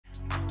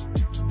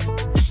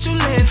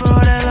for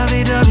all that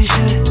lovey-dovey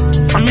shit.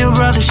 I'm your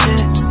brother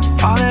shit,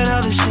 all that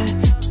other shit.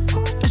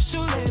 It's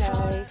too late. Hey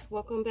guys,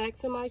 welcome back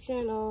to my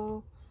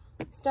channel,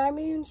 Star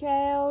Moon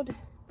Child.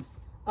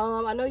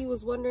 I know you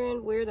was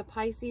wondering where the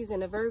Pisces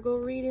and the Virgo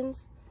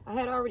readings. I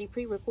had already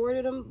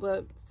pre-recorded them,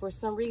 but for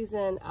some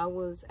reason I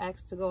was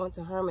asked to go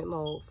into hermit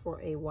mode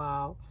for a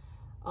while.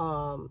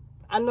 I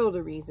know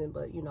the reason,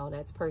 but you know,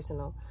 that's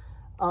personal.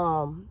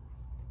 I'll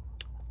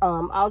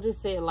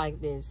just say it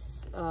like this.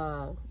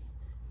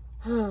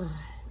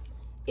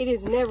 It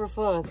is never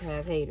fun to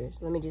have haters.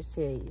 Let me just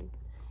tell you.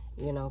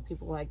 You know,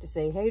 people like to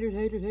say haters,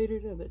 haters,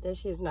 haters, but that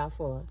shit's not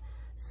fun.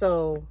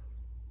 So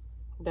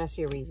that's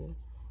your reason.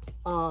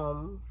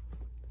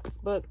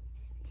 But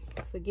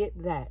forget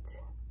that.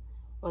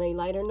 On a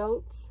lighter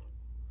note,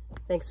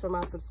 thanks for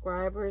my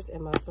subscribers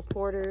and my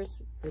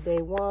supporters, the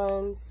day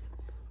ones,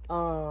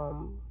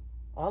 all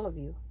of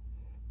you.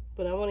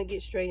 But I want to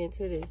get straight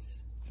into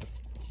this.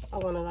 I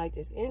want to light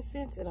this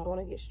incense and I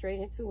want to get straight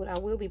into it. I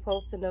will be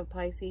posting the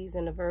Pisces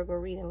and the Virgo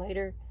reading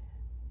later.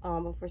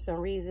 But for some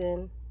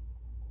reason,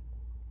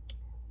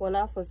 well,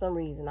 not for some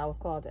reason, I was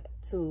called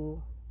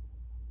to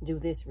do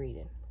this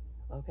reading.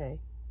 Okay.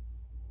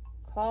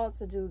 Called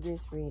to do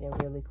this reading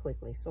really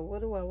quickly. So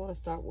what do I want to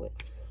start with?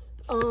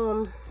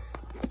 I'm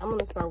going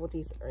to start with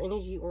these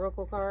energy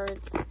oracle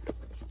cards.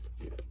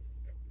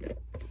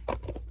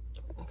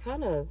 I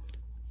kind of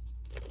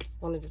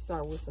wanted to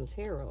start with some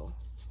tarot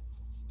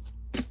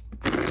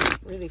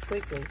really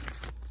quickly.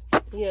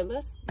 Yeah,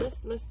 let's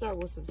start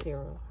with some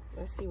tarot.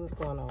 Let's see what's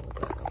going on with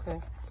that,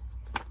 okay?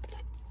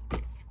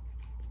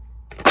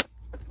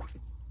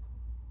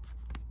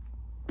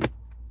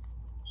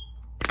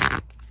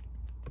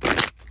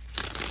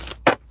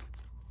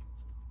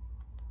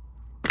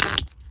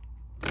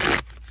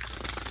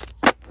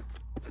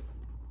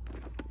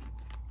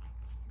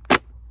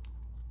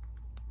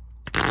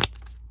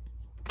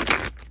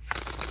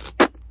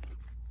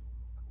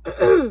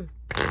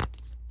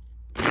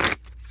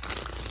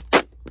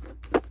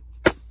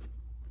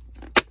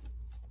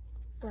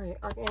 All right,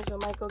 Archangel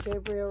Michael,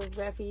 Gabriel,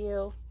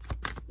 Raphael,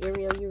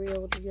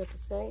 Uriel, what do you have to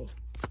say?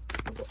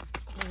 All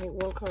right,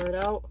 one card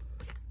out.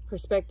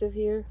 Perspective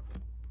here.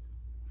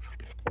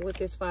 With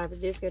this 5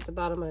 of disc at the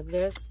bottom of the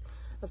desk.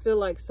 I feel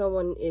like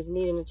someone is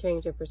needing to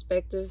change their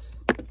perspective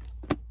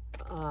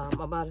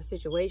about a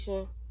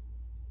situation.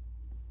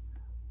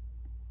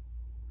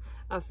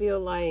 I feel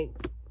like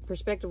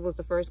perspective was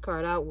the first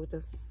card out with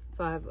the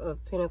 5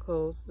 of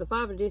Pentacles. The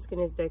 5 of disc in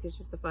this deck is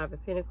just the 5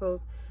 of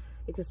Pentacles.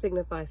 It can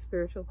signify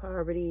spiritual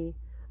poverty,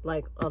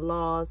 like a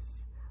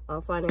loss,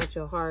 a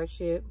financial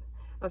hardship.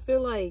 I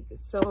feel like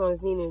someone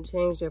is needing to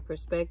change their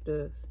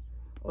perspective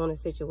on a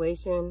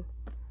situation.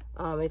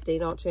 If they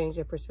don't change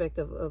their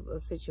perspective of a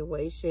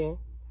situation,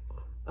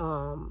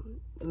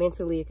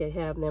 mentally it could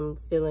have them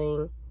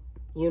feeling,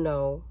 you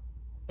know,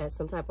 at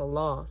some type of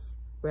loss,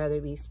 whether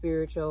it be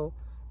spiritual,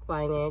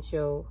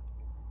 financial,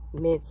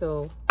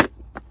 mental.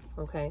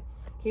 Okay.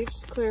 Can you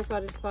just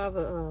clarify this 5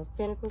 of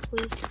Pentacles,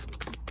 please?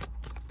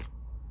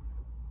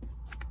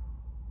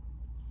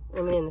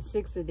 And then the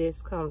 6 of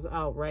this comes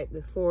out right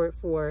before it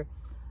for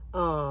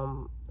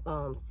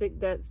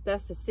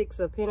that's the 6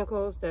 of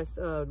Pentacles. That's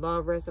law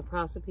of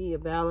reciprocity, a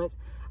balance.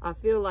 I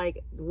feel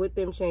like with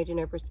them changing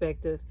their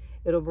perspective,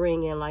 it'll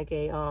bring in like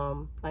a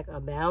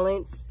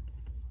balance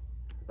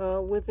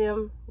with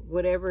them,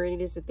 whatever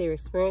it is that they're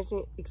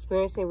experiencing,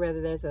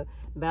 whether that's a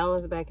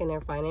balance back in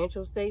their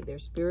financial state, their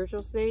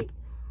spiritual state.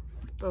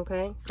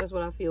 Okay, that's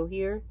what I feel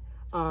here.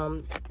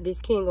 This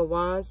King of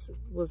Wands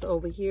was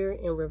over here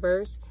in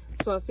reverse,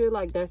 so I feel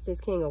like that's this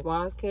King of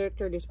Wands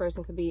character. This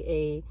person could be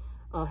a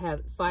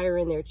have fire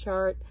in their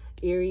chart,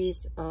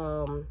 Aries,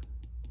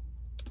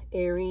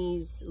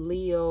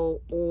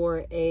 Leo,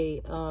 or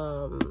a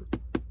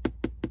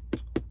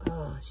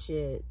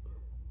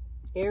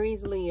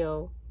Aries,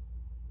 Leo.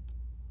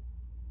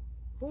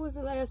 Who was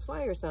the last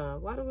fire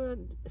sign? Why do I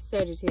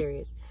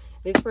Sagittarius?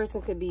 This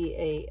person could be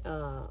a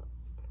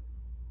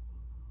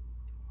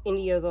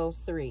any of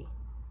those 3.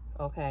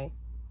 Okay,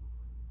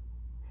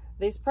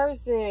 this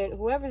person,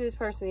 whoever this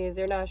person is,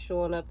 they're not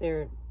showing up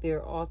their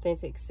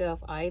authentic self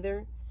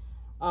either.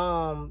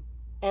 And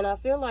I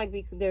feel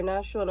like they're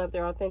not showing up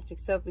their authentic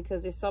self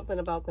because there's something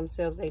about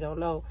themselves they don't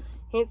know.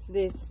 Hence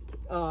this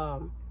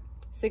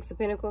 6 of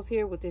Pentacles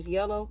here with this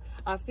yellow.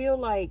 I feel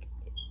like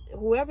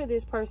whoever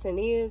this person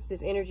is,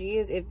 this energy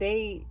is, if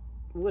they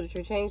were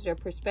to change their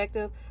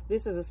perspective,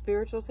 this is a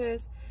spiritual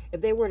test. If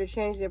they were to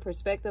change their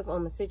perspective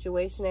on the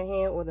situation at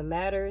hand or the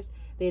matters,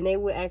 then they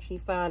would actually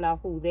find out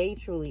who they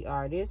truly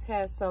are. This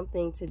has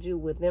something to do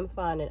with them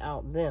finding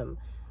out them.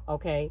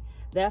 Okay,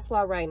 that's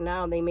why right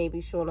now they may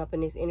be showing up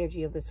in this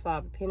energy of this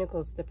 5 of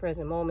Pentacles at the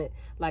present moment,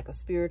 like a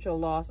spiritual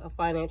loss, a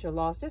financial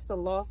loss, just a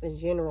loss in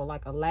general,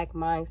 like a lack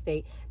mind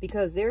state,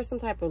 because there's some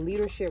type of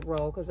leadership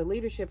role, because the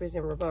leadership is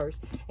in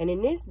reverse. And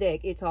in this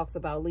deck, it talks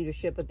about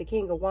leadership, but the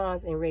King of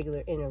Wands in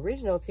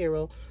original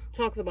tarot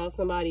talks about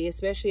somebody,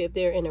 especially if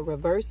they're in a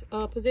reverse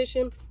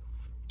position,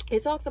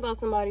 It talks about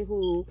somebody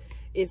who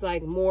is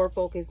like more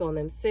focused on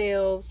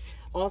themselves,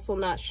 also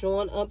not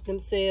showing up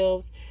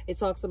themselves. It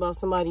talks about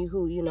somebody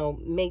who, you know,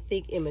 may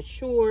think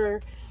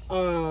immature.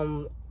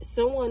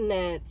 Someone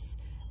that's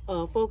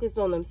focused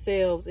on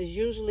themselves is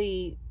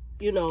usually,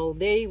 you know,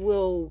 they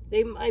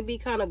might be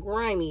kind of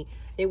grimy.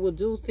 They will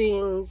do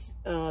things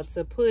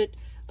to put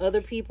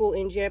other people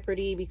in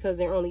jeopardy because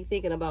they're only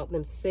thinking about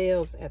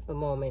themselves at the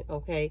moment.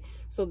 Okay,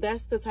 so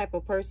that's the type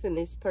of person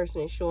this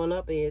person is showing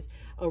up as,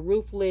 a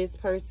ruthless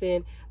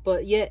person.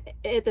 But yet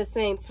at the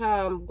same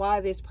time, why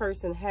this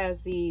person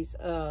has these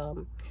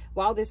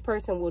while this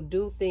person will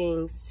do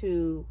things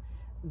to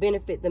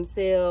benefit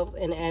themselves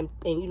and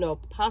you know,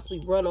 possibly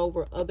run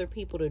over other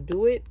people to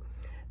do it,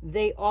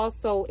 they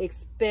also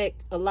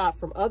expect a lot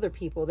from other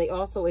people. They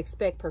also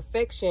expect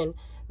perfection.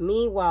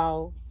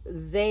 Meanwhile,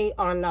 they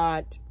are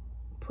not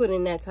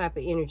putting that type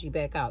of energy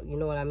back out. You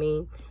know what I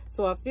mean?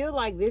 So I feel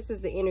like this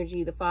is the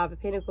energy. The Five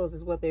of Pentacles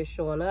is what they're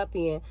showing up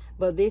in,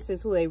 but this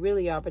is who they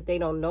really are. But they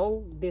don't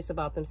know this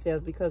about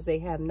themselves because they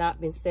have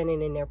not been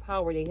standing in their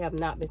power. They have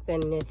not been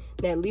standing in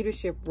that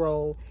leadership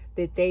role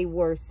that they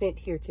were sent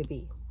here to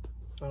be.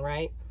 All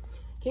right.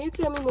 Can you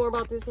tell me more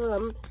about this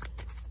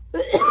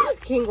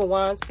King of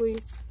Wands,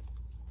 please?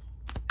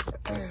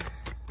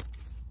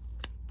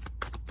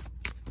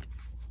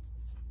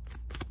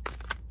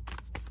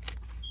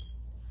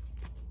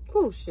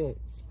 Oh, shit.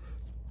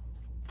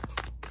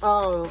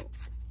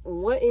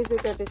 What is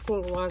it that this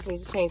King of Wands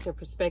needs to change their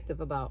perspective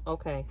about?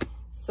 Okay,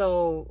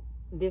 so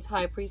this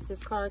High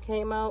Priestess card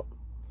came out.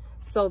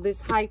 So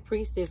this High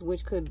Priestess,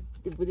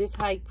 this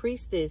High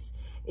Priestess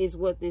is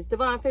what this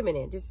Divine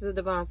Feminine. This is a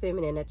Divine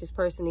Feminine that this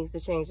person needs to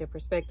change their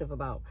perspective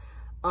about.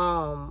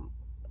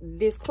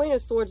 This Queen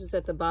of Swords is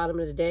at the bottom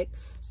of the deck.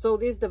 So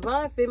this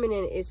Divine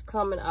Feminine is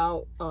coming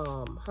out,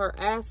 her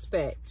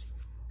aspect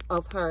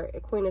of her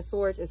Queen of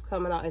Swords is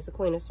coming out as a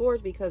Queen of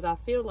Swords, because I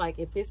feel like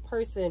if this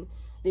person,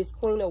 this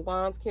Queen of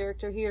Wands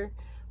character here,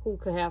 who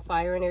could have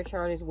fire in their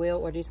chart as well,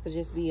 or this could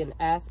just be an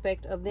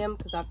aspect of them,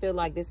 because I feel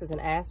like this is an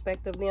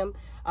aspect of them.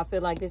 I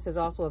feel like this is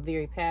also a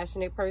very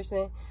passionate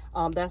person.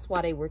 That's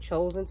why they were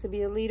chosen to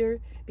be a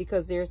leader,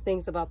 because there's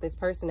things about this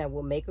person that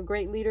will make a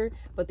great leader,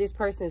 but this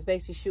person is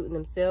basically shooting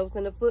themselves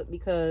in the foot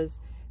because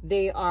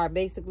they are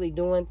basically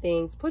doing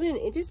things, putting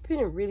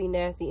really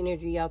nasty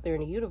energy out there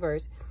in the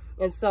universe.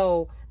 And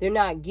so they're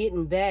not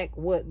getting back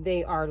what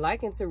they are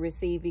liking to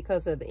receive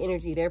because of the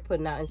energy they're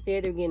putting out.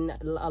 Instead, they're getting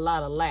a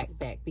lot of lack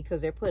back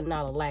because they're putting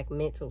out a lack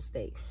mental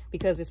state,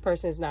 because this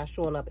person is not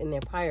showing up in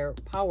their power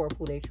of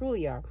who they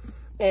truly are.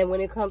 And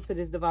when it comes to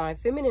this Divine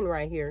Feminine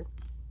right here,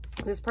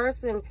 this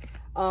person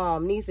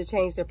needs to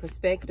change their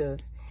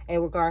perspective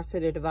in regards to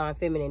their Divine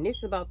Feminine. This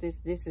is about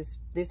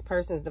this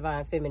person's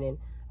Divine Feminine,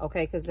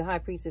 okay? Because the High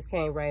Priestess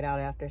came right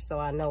out after, so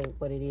I know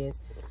what it is.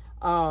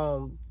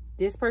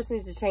 This person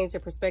needs to change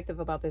their perspective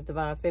about this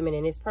Divine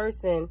Feminine. This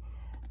person,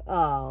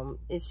 what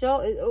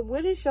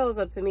it shows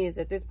up to me is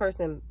that this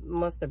person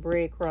must have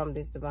breadcrumbed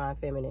this Divine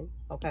Feminine,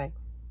 okay?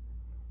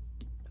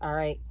 All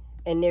right?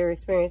 And they're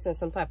experiencing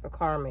some type of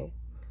karma.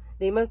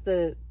 They must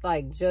have,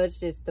 like,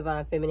 judged this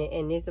Divine Feminine,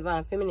 and this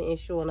Divine Feminine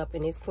is showing up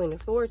in this Queen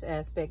of Swords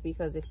aspect,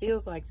 because it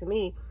feels like to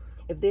me,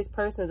 if this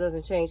person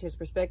doesn't change his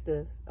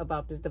perspective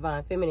about this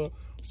Divine Feminine,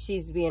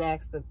 she's being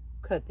asked to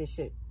cut it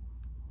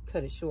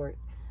short.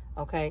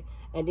 Okay,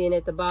 and then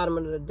at the bottom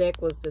of the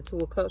deck was the Two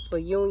of Cups for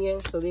union.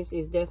 So this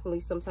is definitely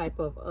some type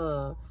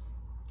of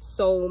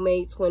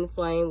soulmate, twin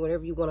flame,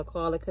 whatever you want to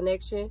call it,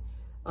 connection.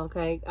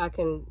 Okay,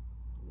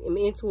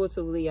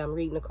 intuitively, I'm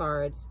reading the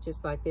cards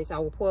just like this. I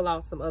will pull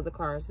out some other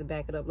cards to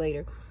back it up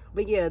later.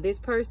 But yeah, this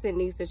person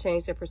needs to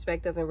change their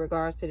perspective in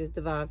regards to this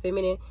Divine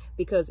Feminine,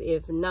 because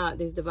if not,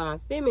 this Divine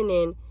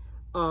Feminine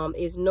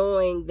is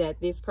knowing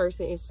that this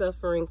person is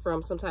suffering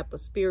from some type of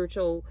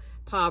spiritual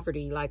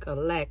poverty, like a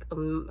lack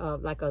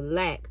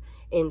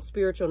in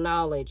spiritual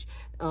knowledge.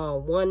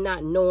 One,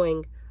 not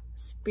knowing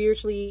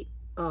spiritually,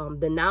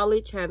 the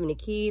knowledge, having the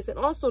keys, and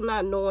also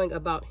not knowing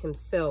about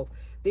himself.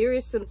 There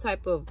is some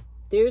type of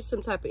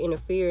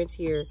interference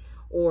here,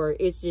 or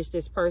it's just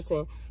this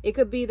person. It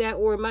could be that,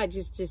 or it might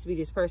just be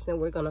this person.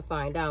 We're gonna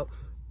find out,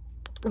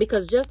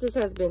 because justice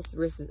has been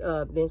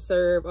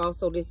served.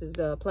 Also, this is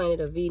the planet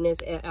of Venus,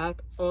 and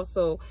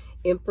also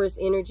Empress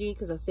energy,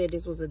 because I said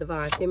this was a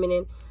Divine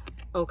Feminine.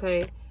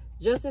 Okay,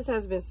 justice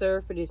has been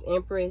served for this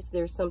Empress.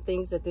 There's some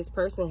things that this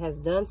person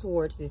has done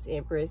towards this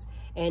Empress,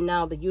 and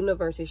now the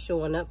universe is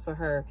showing up for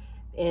her.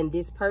 And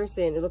this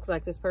person, it looks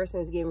like this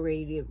person is getting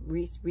ready to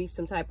reap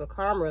some type of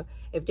karma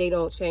if they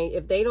don't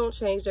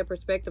change their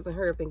perspective and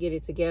hurry up and get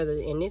it together.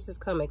 And this is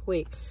coming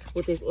quick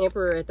with this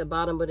Emperor at the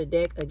bottom of the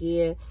deck.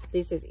 Again,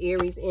 this is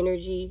Aries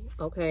energy.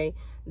 Okay,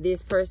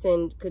 this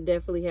person could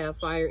definitely have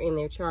fire in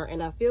their chart,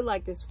 and I feel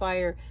like this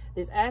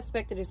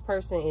aspect of this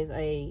person is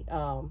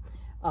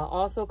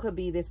also could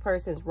be this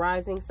person's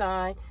rising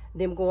sign,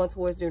 them going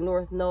towards their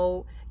north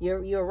node.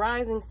 Your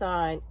rising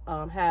sign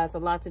has a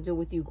lot to do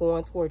with you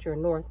going towards your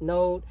north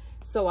node.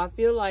 So I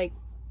feel like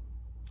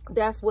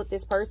That's what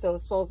this person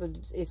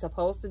is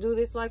supposed to do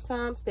this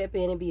lifetime. Step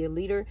in and be a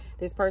leader.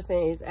 This person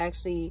is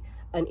actually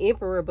an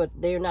emperor, but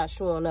they're not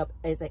showing up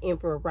as an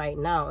emperor right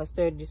now.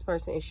 Instead, this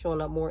person is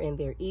showing up more in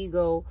their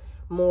ego,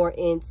 more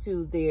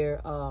into their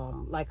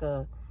like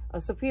a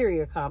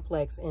superior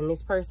complex, and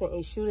this person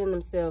is shooting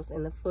themselves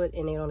in the foot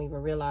and they don't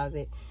even realize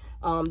it.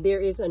 There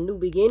is a new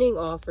beginning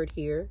offered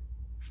here,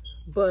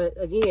 but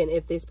again,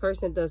 if this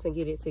person doesn't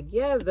get it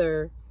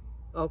together,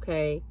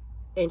 okay,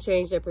 and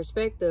change their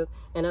perspective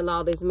and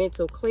allow this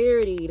mental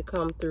clarity to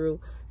come through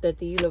that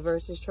the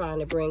universe is trying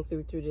to bring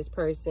through this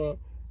person,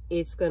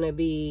 it's going to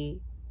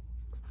be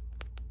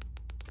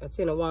a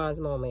 10 of Wands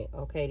moment.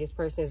 Okay, this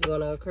person is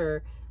going to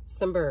occur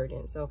some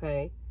burdens.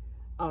 Okay,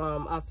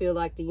 I feel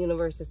like the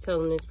universe is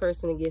telling this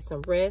person to get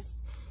some rest,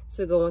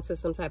 to go into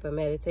some type of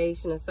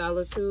meditation or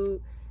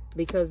solitude,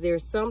 because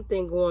there's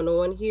something going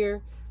on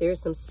here.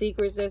 There's some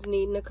secrets that's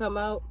needing to come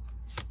out,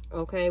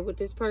 okay, with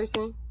this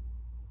person.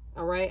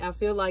 All right, I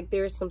feel like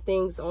there's some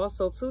things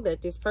also too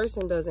that this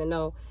person doesn't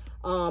know.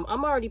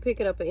 I'm already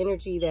picking up an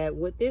energy that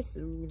with this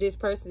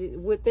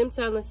person, with them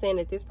saying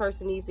that this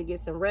person needs to get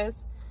some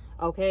rest.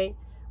 Okay,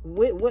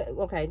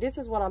 okay, this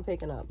is what I'm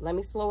picking up. Let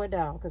me slow it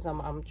down because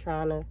I'm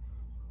trying to.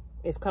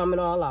 It's coming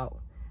all out.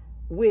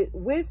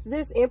 With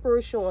this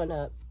Emperor showing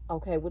up.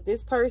 Okay, with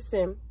this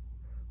person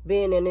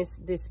being in this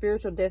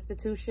spiritual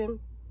destitution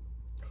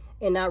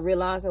and not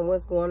realizing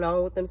what's going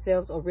on with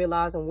themselves, or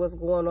realizing what's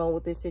going on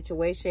with this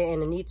situation,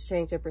 and the need to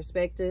change their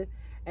perspective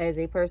as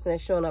a person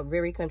that's showing up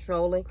very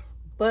controlling,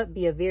 but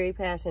be a very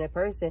passionate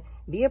person.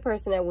 Be a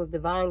person that was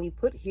divinely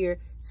put here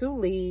to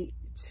lead,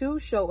 to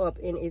show up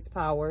in its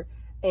power,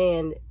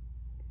 and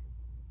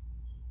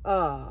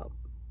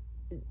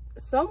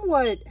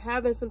somewhat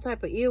having some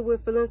type of ill will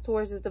feelings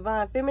towards this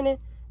divine feminine.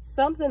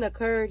 Something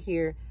occurred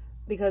here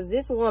because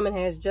this woman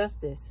has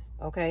justice.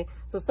 Okay,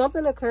 so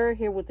something occurred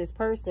here with this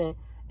person.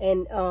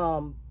 And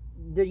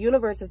the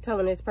universe is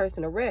telling this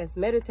person to rest,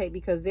 meditate,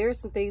 because there's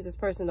some things this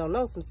person don't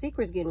know, some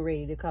secrets getting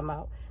ready to come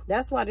out.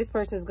 That's why this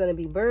person is going to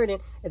be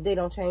burdened if they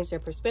don't change their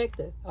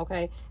perspective,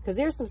 okay? Because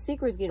there's some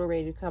secrets getting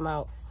ready to come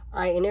out, all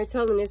right? And they're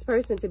telling this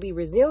person to be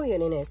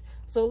resilient in this.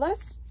 So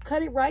let's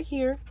cut it right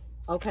here,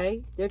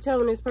 okay? They're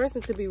telling this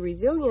person to be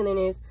resilient in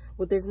this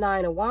with this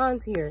 9 of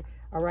Wands here,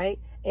 all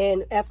right?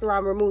 And after I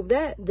remove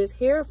that, this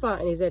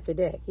Hierophant is at the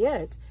deck,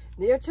 yes.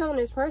 They're telling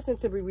this person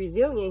to be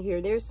resilient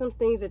here. There's some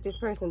things that this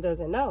person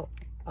doesn't know,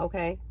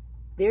 okay?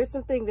 There's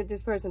some things that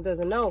this person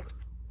doesn't know.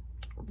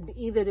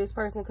 Either this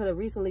person could have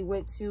recently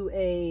went to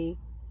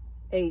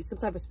some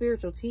type of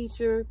spiritual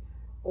teacher,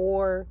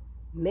 or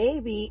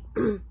maybe,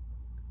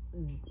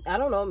 I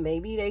don't know,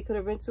 maybe they could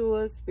have been to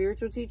a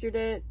spiritual teacher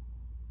that,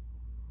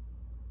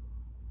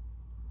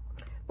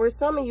 for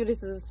some of you,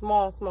 this is a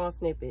small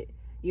snippet.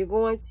 You're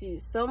going to,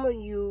 some of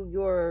you,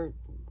 your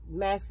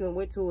masculine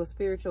went to a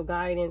spiritual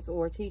guidance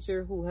or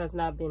teacher who has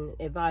not been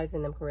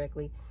advising them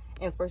correctly.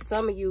 And for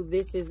some of you,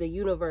 this is the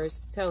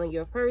universe telling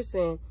your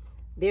person,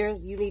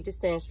 you need to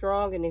stand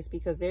strong in this,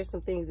 because there's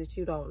some things that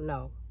you don't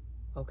know,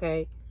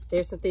 okay?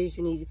 There's some things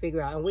you need to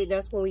figure out. And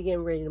that's when we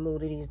getting ready to move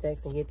to these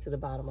decks and get to the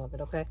bottom of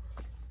it, okay?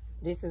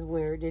 This is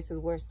where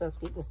stuff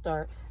getting to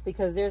start,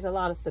 because there's a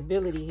lot of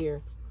stability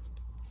here.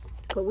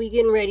 But we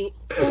getting ready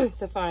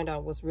to find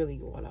out what's really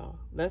going on.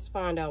 Let's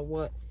find out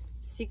what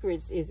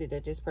secrets is it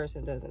that this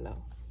person doesn't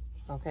know,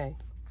 okay?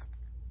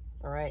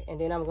 All right, and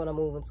then I'm going to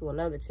move into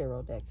another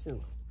tarot deck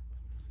too.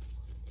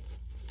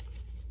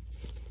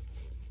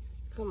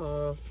 Come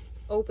on,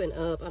 open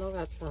up. I don't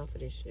got time for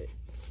this shit.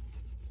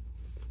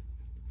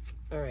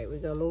 All right, we're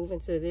going to move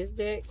into this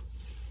deck.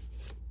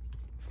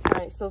 All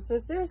right, so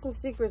since there's some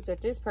secrets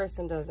that this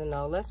person doesn't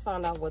know, let's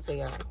find out what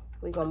they are.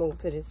 We're going to move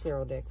to this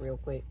tarot deck real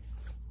quick.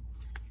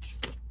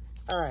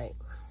 All right,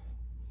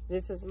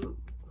 this is...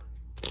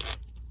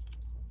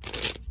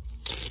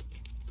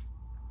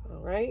 All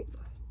right.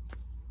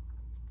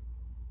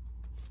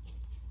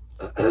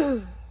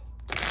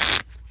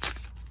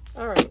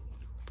 All right.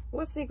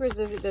 What secrets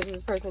is it that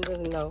this person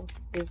doesn't know?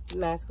 This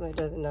masculine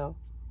doesn't know.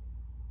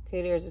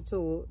 Okay, there's a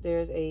tool.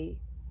 There's a...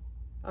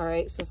 All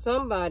right, so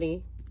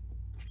somebody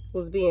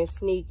was being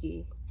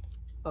sneaky.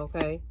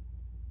 Okay?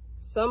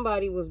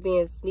 Somebody was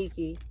being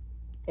sneaky,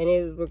 and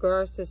in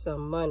regards to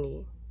some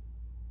money.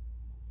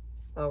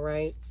 All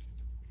right?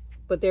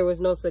 But there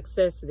was no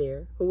success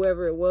there.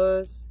 Whoever it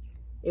was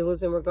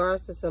in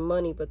regards to some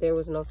money, but there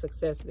was no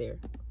success there.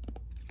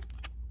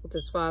 With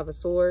this 5 of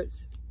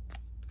Swords.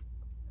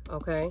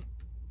 Okay.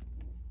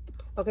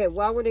 Okay,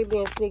 why were they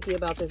being sneaky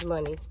about this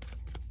money?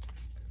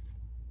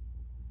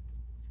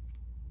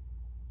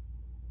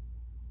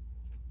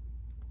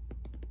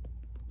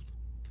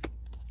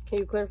 Can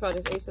you clarify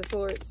this Ace of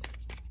Swords?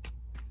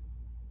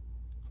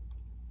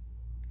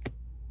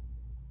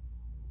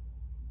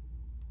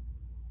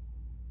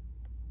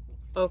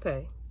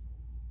 Okay.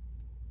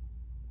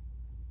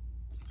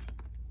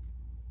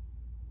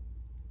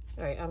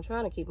 All right, I'm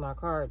trying to keep my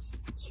cards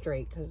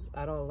straight because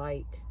I don't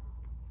like.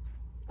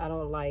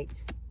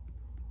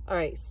 All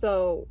right,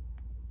 so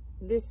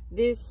this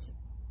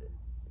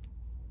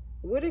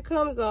what it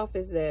comes off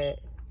is that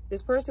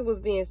This person was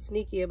being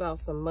sneaky about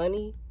some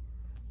money.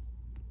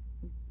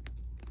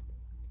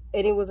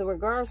 And it was in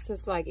regards to,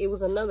 like, it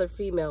was another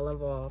female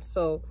involved.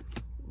 So,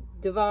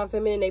 Divine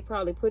Feminine, they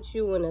probably put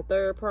you in a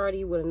third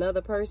party with another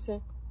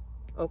person.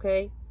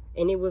 Okay?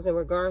 And it was in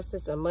regards to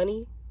some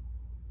money.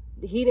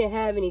 He didn't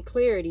have any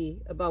clarity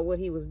about what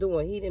he was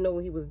doing. He didn't know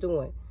what he was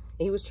doing.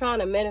 And he was trying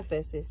to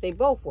manifest this. They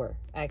both were,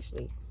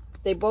 actually.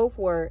 They both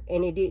were,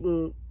 and it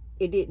didn't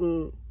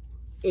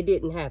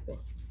happen.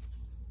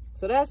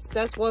 So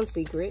that's one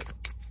secret.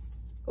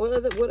 What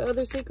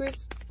other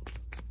secrets?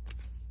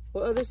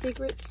 What other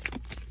secrets?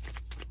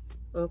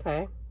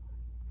 Okay.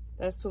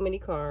 That's too many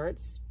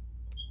cards.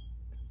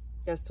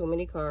 That's too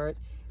many cards.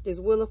 This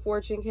Wheel of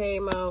Fortune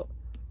came out.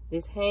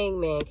 This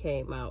Hangman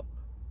came out.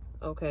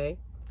 Okay.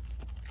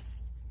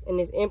 And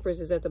this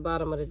Empress is at the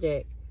bottom of the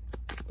deck.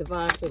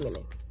 Divine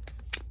Feminine.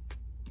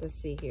 Let's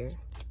see here.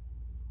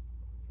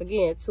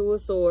 Again, Two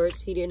of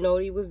Swords. He didn't know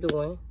what he was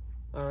doing.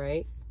 All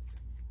right.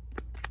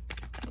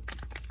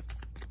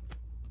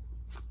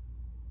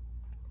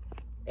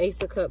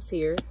 Ace of Cups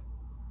here.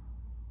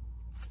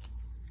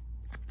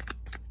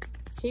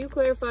 Can you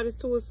clarify this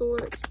Two of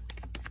Swords?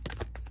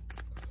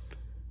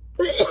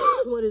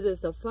 What is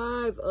this? A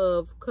Five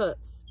of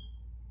Cups.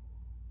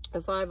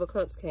 A Five of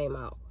Cups came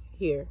out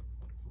here.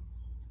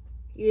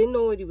 He didn't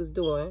know what he was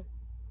doing.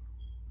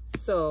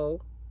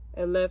 So,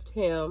 it left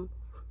him.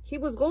 He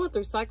was going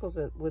through cycles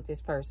with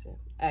this person,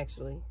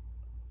 actually.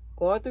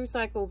 Going through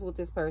cycles with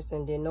this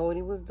person. Didn't know what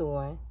he was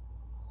doing.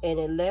 And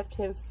it left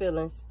him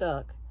feeling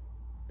stuck.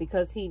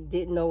 Because he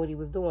didn't know what he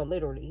was doing,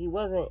 literally. He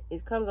wasn't.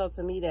 It comes out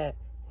to me that,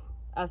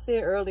 I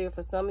said earlier,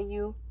 for some of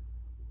you,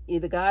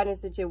 either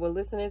guidance that you were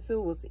listening to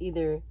was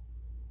either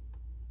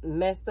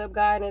messed up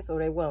guidance or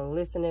they weren't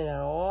listening at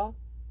all.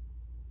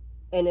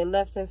 And it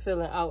left him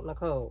feeling out in the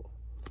cold.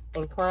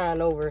 And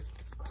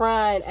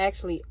crying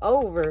actually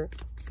over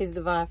his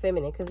Divine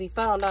Feminine. Because he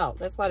found out.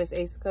 That's why this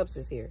Ace of Cups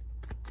is here.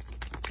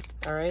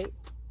 Alright?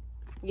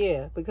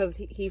 Yeah, because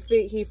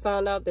he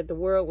found out that the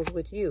world was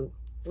with you.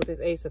 With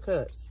this Ace of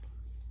Cups.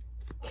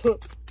 Can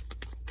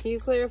you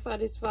clarify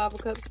this Five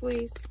of Cups,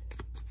 please?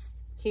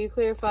 Can you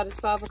clarify this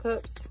Five of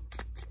Cups?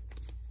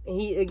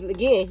 And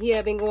he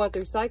had been going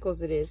through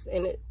cycles of this.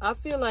 And I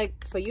feel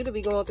like for you to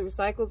be going through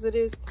cycles of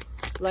this,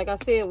 like I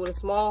said, with a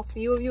small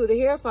few of you, the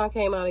Hierophant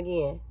came out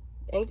again.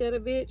 Ain't that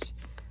a bitch?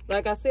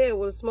 Like I said,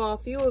 with a small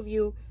few of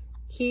you,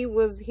 he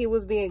was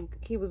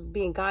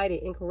being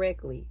guided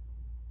incorrectly.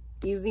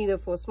 He was either,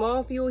 for a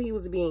small few, he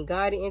was being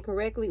guided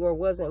incorrectly or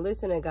wasn't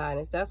listening to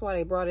guidance. That's why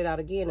they brought it out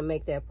again to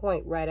make that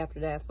point right after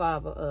that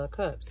Five of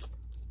Cups.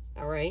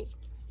 All right.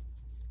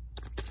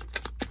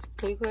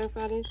 Can you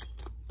clarify this?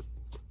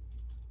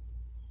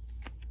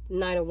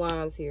 Knight of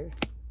Wands here.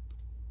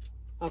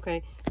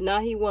 Okay.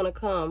 Now he want to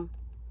come.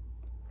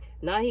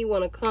 Now he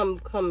want to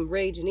come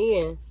raging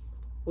in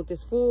with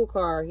this Fool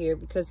card here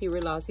because he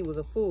realized he was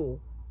a fool.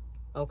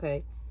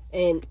 Okay.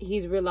 And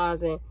he's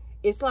realizing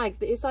it's like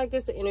this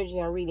the energy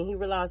I'm reading. He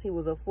realized he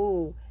was a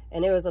fool,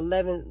 and there was a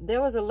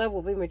level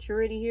of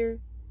immaturity here.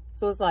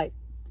 So it's like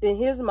in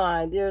his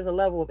mind there's a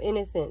level of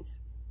innocence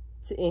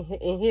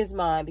in his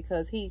mind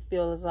because he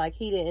feels like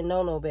he didn't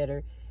know no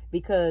better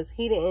because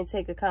he didn't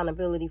take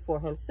accountability for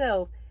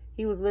himself.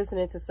 He was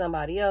listening to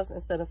somebody else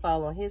instead of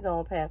following his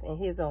own path and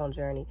his own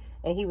journey,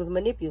 and he was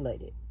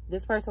manipulated.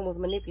 This person was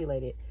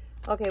manipulated.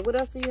 Okay, what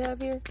else do you have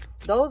here?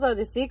 Those are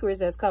the secrets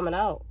that's coming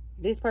out.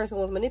 This person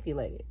was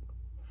manipulated.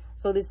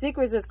 So the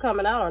secrets that's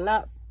coming out are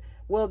not,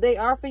 well, they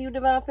are for you,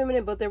 Divine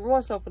Feminine, but they're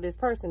more so for this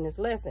person, this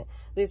lesson.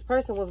 This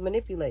person was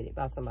manipulated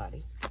by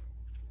somebody.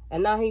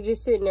 And now he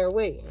just sitting there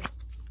waiting.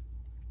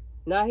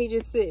 Now he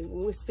just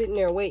sitting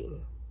there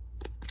waiting.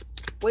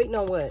 Waiting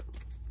on what?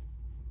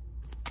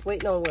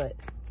 Waiting on what?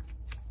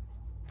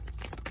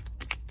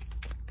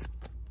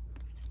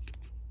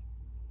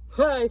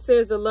 It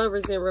says the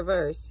Lover's in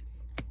reverse.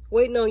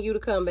 Waiting on you to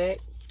come back.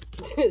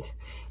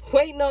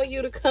 Waiting on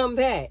you to come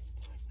back.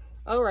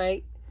 All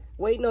right.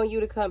 Waiting on you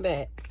to come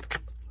back.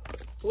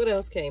 What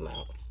else came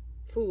out?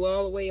 Fool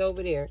all the way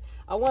over there.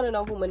 I want to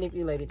know who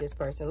manipulated this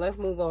person. Let's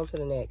move on to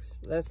the next.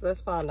 Let's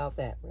find out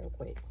that real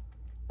quick.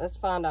 Let's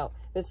find out.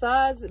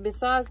 Besides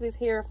this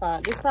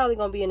Hierophant, this is probably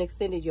gonna be an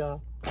extended,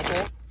 y'all.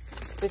 Okay.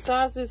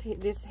 Besides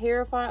this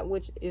Hierophant,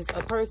 which is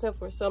a person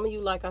for some of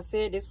you, like I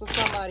said, this was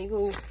somebody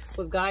who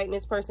was guiding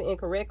this person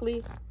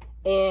incorrectly.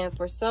 And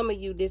for some of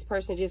you, this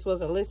person just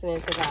wasn't listening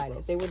to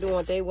guidance. They were doing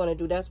what they want to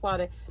do. That's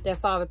why that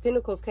Five of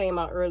Pentacles came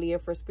out earlier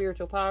for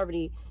spiritual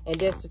poverty and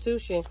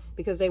destitution,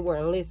 because they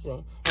weren't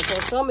listening. And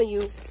for some of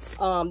you,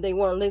 they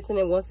weren't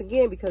listening once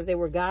again because they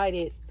were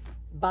guided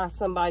by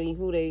somebody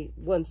who they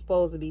wasn't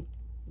supposed to be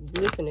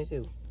listening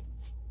to.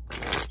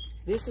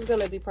 This is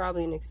going to be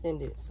probably an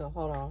extended, so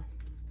hold on.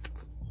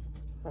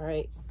 All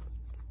right.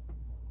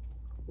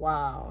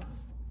 Wow.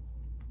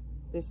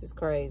 This is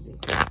crazy.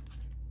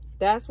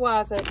 That's why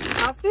I said,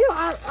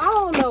 I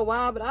don't know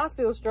why, but I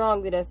feel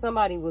strongly that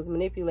somebody was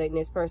manipulating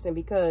this person,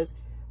 because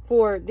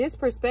for this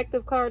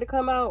perspective card to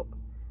come out,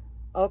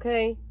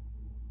 okay,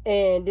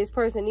 and this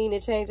person needing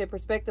to change their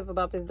perspective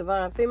about this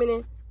Divine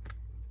Feminine,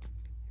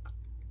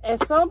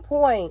 at some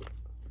point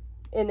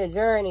in the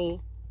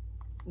journey,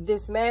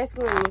 this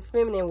masculine and this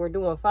feminine were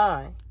doing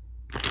fine.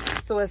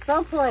 So at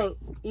some point,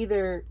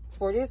 either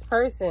for this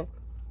person,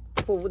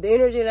 for the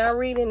energy that I'm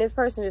reading, this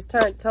person just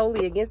turned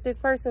totally against this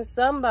person.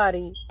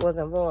 Somebody was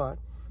involved.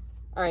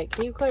 All right,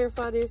 can you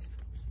clarify this?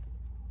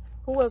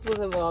 Who else was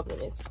involved in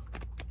this?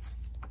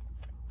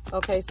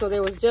 Okay, so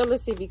there was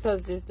jealousy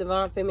because this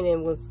divine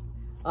feminine was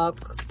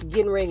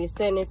getting ready to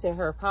stand into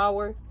her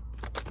power.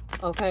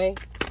 Okay.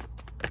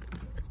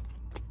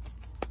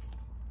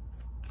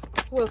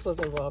 Who else was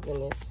involved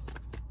in this?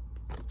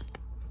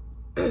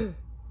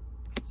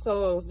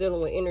 Someone was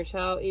dealing with inner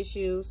child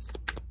issues.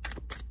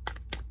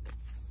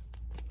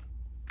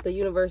 The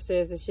universe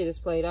says this shit is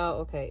played out.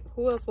 Okay,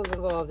 who else was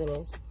involved in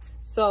this?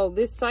 So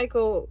this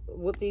cycle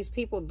with these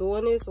people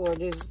doing this, or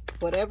this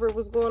whatever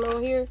was going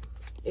on here,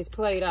 is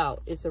played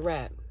out. It's a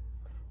wrap.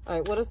 All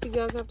right, what else do you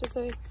guys have to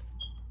say?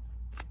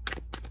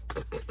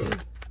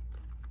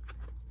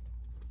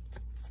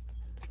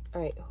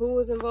 All right, who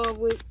was involved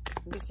with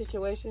the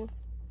situation?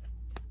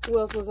 Who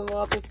else was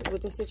involved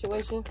with the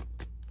situation?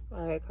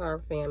 All right,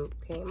 card fam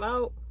came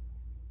out.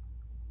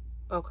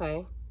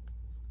 Okay.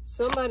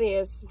 Somebody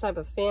has some type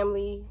of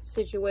family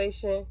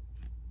situation.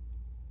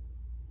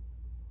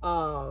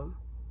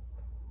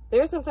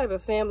 There's some type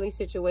of family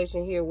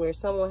situation here where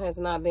someone has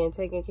not been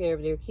taking care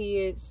of their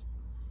kids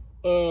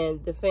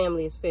and the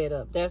family is fed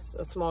up. That's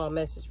a small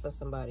message for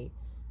somebody.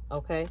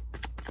 Okay.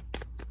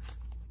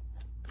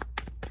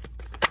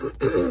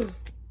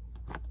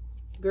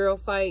 Girl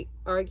fight,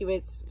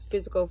 arguments,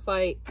 physical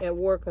fight, at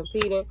war,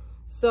 competing.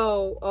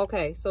 So,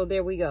 okay, so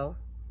there we go.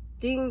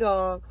 Ding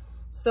dong.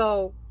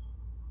 So,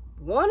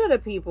 one of the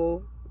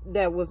people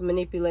that was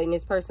manipulating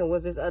this person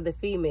was this other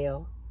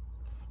female.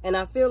 And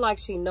I feel like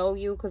she know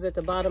you, because at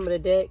the bottom of the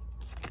deck,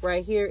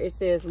 right here, it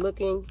says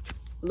looking,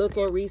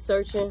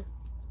 researching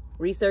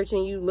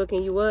you,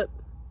 looking you up.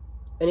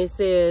 And it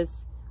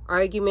says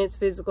arguments,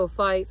 physical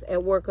fights,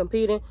 at work,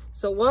 competing.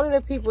 So one of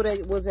the people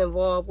that was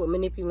involved with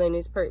manipulating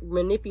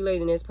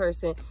this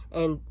person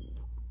and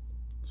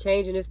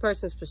changing this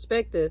person's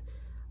perspective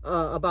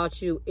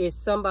about you is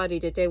somebody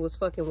that they was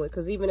fucking with.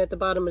 Because even at the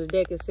bottom of the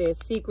deck, it says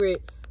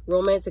secret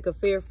romantic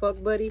affair,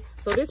 fuck buddy.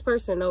 So this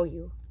person know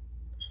you.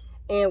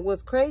 And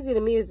what's crazy to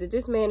me is that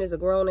this man is a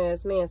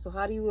grown-ass man. So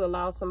how do you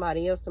allow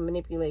somebody else to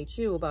manipulate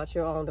you about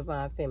your own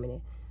divine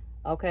feminine?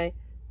 Okay?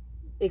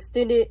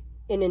 Extend it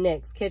in the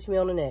next. Catch me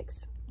on the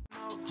next.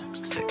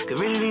 Don't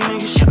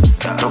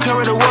care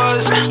what it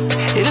was.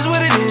 It is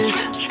what it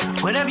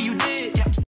is. Whatever you do.